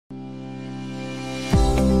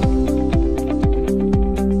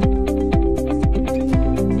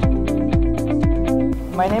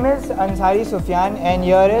name is Ansari Sufyan, and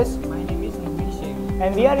here is My name is SHAIKH.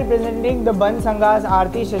 and we are representing the Ban Sanghas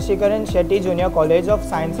ARATHI SHASHIKARAN SHETTY Junior College of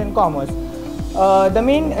Science and Commerce.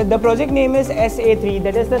 The project name is SA3,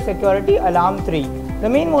 that is the Security Alarm 3. The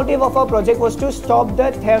main motive of our project was to stop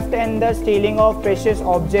the theft and the stealing of precious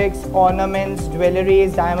objects, ornaments,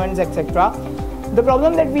 jewelries, diamonds, etc. The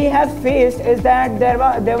problem that we have faced is that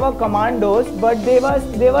there were commandos, but they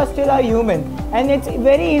were still a human, and it's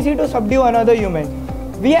very easy to subdue another human.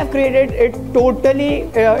 We have created it totally.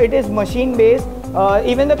 It is machine based.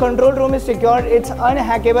 Even the control room is secured. It's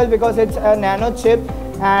unhackable because it's a nano chip,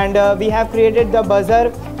 and we have created the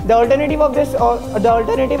buzzer. The alternative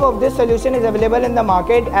of this solution is available in the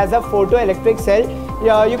market as a photoelectric cell.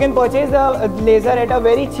 You can purchase the laser at a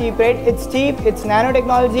very cheap rate. It's cheap, it's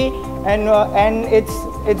nanotechnology, and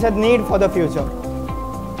it's a need for the future.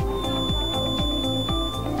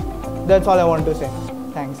 That's all I want to say.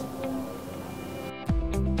 Thanks.